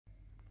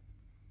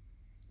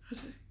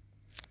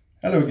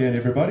Hello again,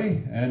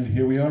 everybody, and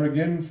here we are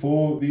again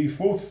for the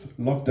fourth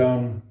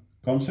lockdown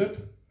concert,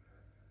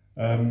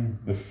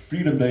 the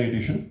Freedom Day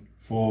edition.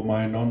 For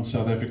my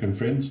non-South African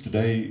friends,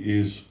 today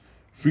is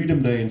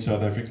Freedom Day in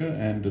South Africa,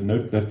 and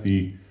note that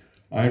the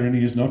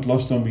irony is not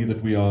lost on me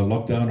that we are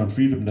locked down on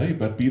Freedom Day,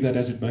 but be that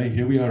as it may,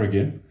 here we are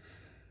again.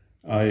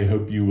 I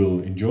hope you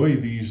will enjoy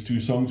these two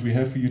songs we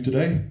have for you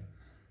today.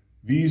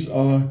 These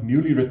are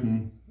newly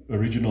written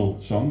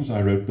original songs.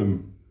 I wrote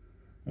them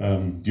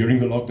during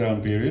the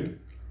lockdown period,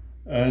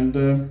 and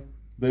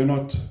they're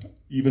not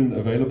even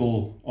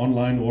available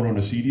online or on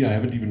a CD. I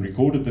haven't even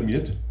recorded them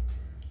yet.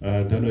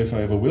 Don't know if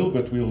I ever will,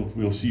 but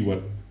we'll see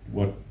what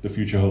the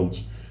future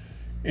holds.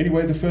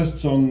 Anyway, the first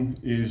song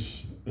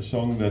is a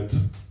song that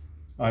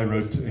I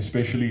wrote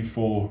especially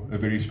for a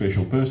very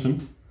special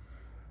person,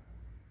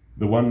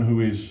 the one who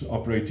is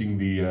operating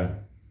the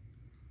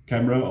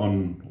camera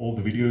on all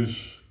the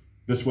videos,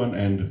 this one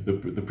and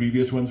the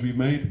previous ones we've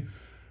made,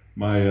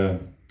 my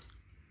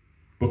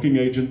booking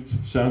agent,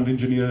 sound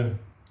engineer,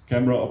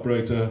 camera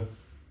operator,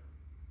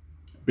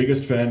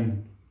 biggest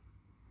fan,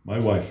 my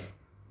wife.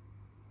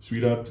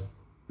 Sweetheart,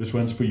 this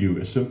one's for you,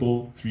 a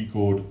simple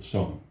 3-chord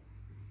song.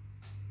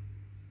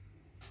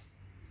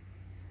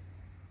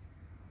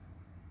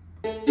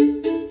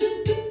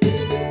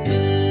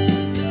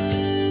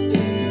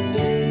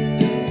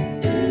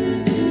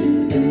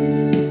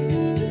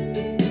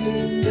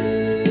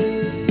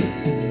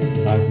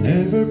 I've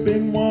never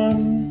been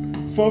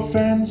one for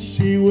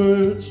fancy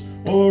words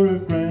or a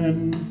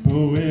grand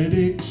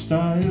poetic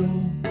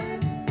style.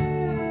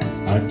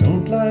 I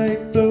don't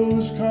like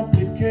those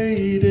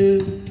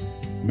complicated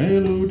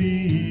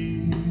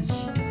melodies.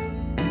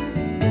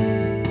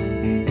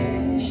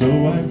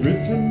 So I've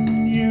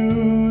written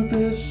you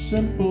this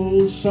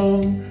simple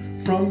song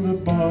from the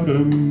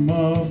bottom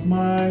of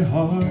my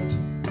heart,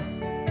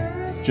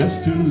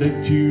 just to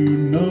let you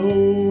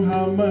know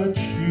how much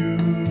you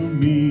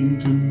mean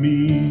to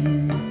me.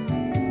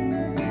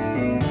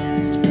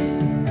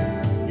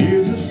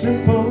 Here's a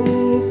simple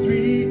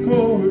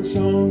 3-chord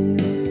song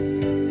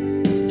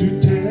to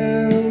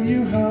tell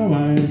you how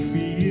I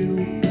feel.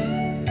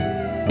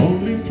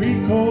 Only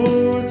 3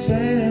 chords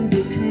and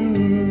the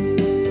truth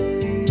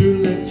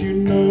to let you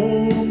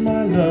know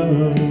my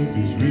love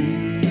is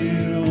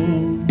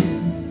real.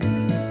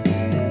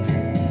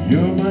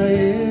 You're my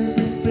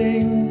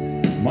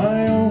everything,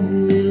 my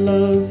only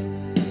love,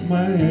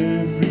 my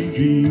every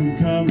dream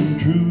come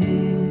true.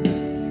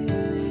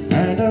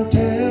 And I'll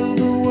tell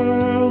the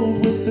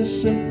world with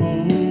this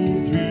simple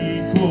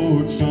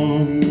 3-chord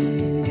song.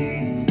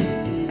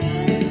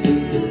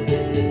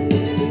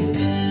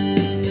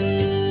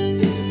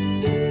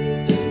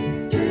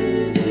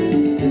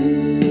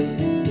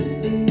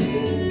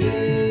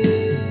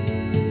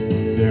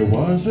 There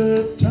was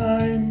a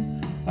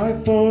time I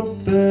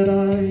thought that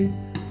I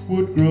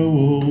would grow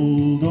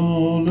old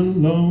all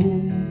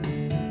alone,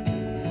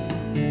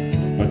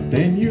 but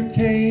then you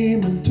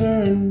came and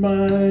turned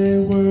my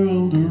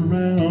world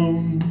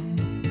around.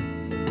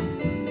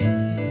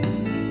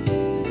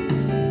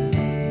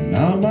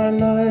 Now my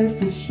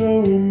life is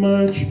so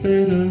much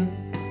better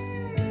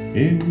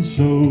in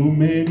so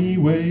many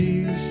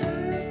ways,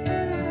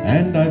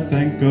 and I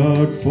thank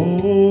God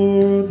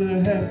for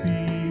the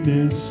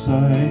happiness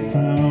I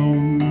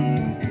found.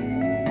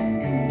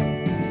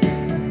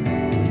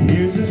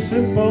 Here's a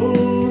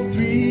simple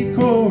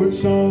 3-chord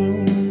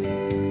song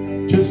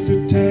just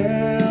to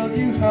tell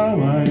you how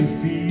I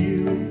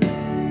feel.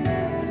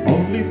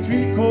 Only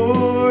 3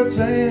 chords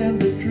and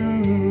the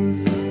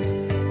truth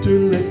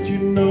to let you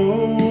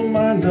know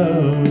my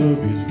love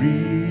is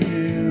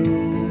real.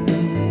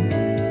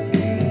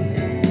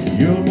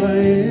 You're my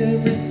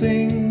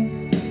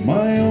everything,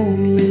 my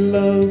only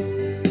love,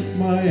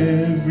 my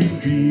every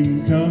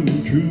dream come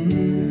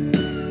true.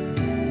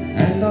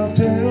 And I'll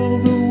tell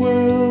the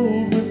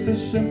world with the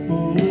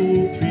simple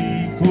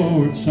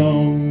 3-chord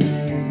song.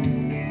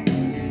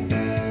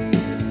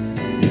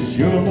 Yes,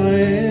 you're my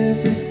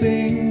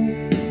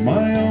everything,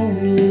 my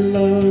only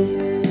love,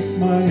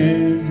 my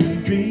every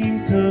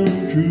dream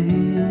come true.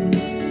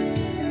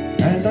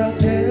 And I'll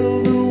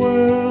tell the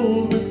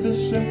world with the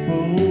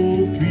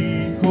simple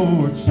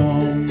 3-chord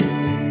song.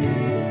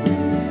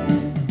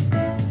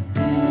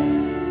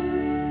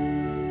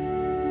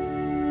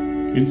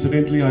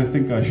 Incidentally, I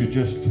think I should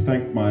just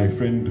thank my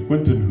friend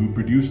Quentin, who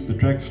produced the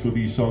tracks for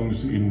these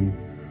songs in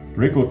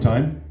record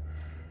time.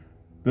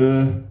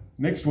 The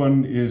next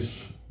one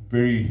is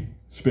very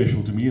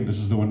special to me, and this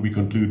is the one we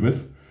conclude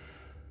with.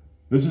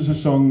 This is a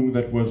song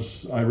that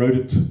I wrote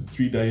it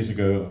 3 days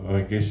ago.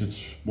 I guess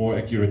it's more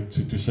accurate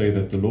to say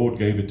that the Lord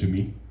gave it to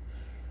me.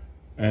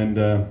 And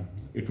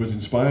it was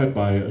inspired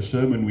by a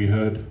sermon we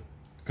heard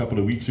a couple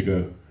of weeks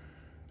ago.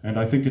 And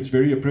I think it's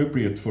very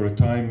appropriate for the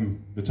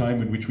time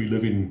in which we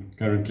live in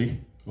currently,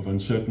 of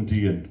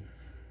uncertainty and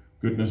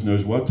goodness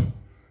knows what.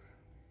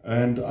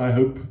 And I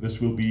hope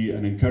this will be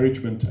an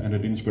encouragement and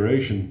an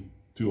inspiration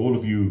to all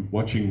of you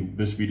watching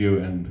this video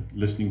and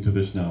listening to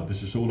this now.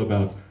 This is all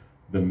about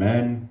the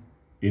man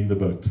in the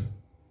boat.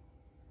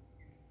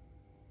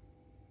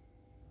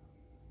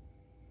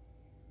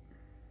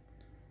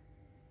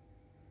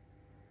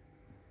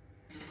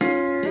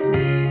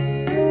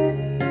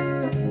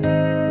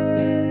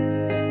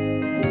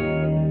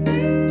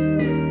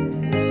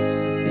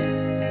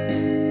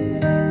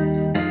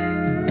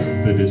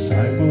 The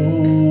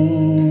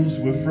disciples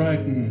were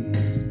frightened,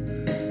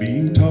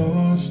 being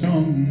tossed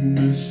on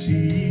the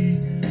sea,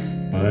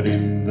 but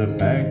in the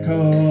back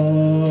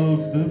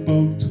of the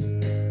boat,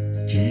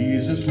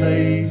 Jesus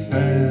lay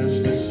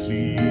fast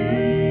asleep.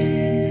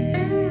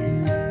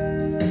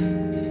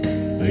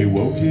 They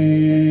woke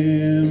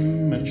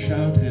him and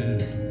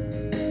shouted,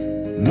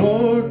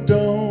 "Lord,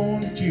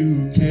 don't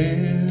you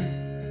care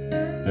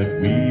that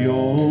we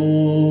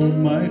all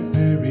might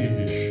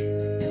perish?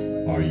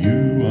 Are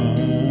you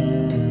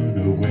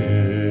unaware?"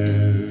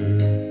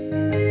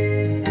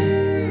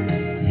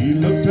 He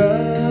looked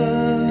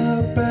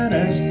up and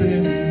asked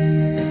them,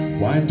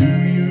 "Why do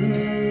you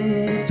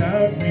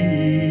doubt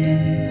me?"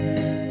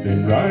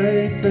 Then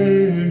right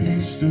there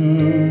he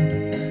stood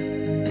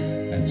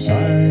and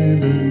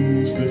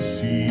silenced the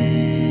sea.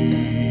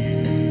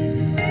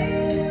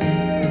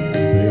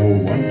 They all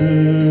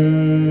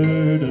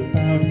wondered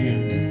about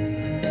him,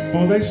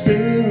 for they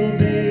still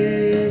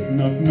did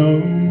not know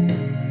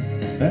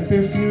that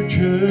their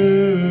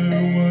future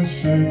was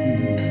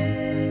certain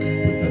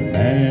with the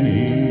man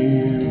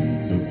in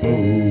the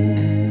boat.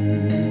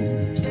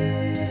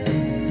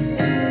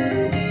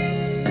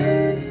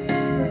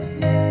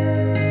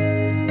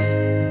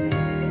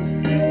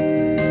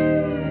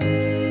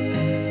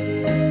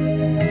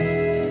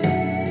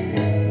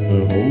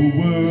 The whole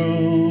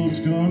world's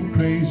gone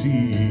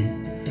crazy,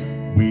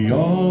 we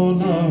all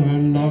are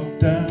locked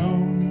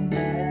down.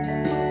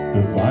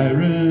 The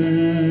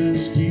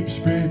virus keeps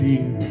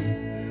spreading,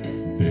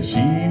 there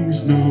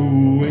seems no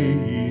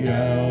way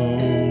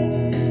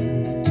out.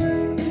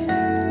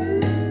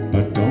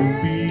 But don't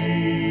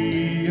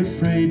be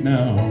afraid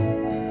now,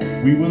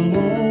 we will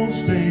all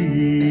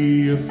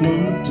stay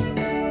afloat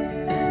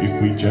if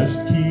we just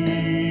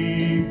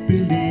keep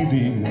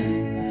believing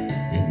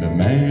in the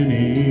man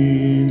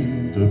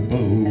in the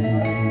boat.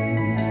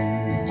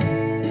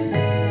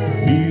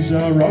 He's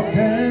our rock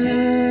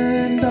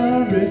and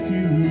our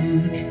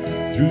refuge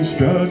through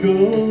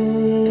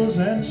struggles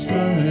and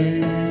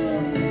strife.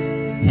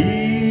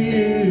 He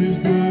is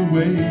the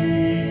way,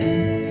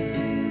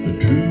 the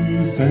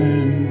truth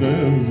and the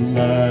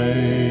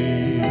life.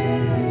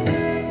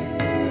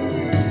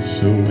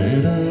 So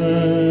let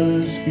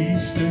us be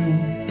still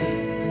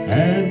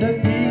and at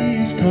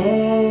peace,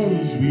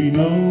 'cause we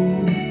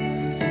know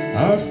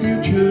our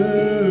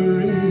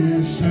future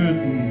is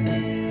certain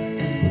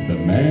with the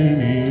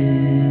man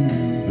in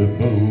the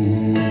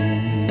boat.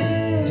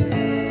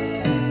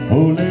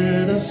 Oh,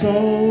 let us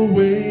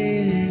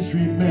always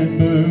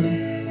remember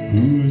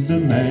who's the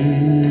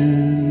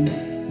man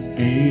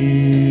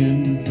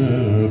in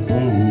the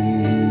boat.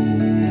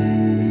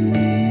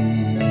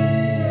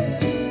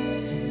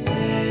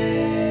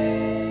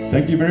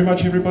 Thank you very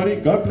much, everybody.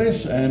 God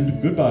bless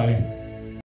and goodbye.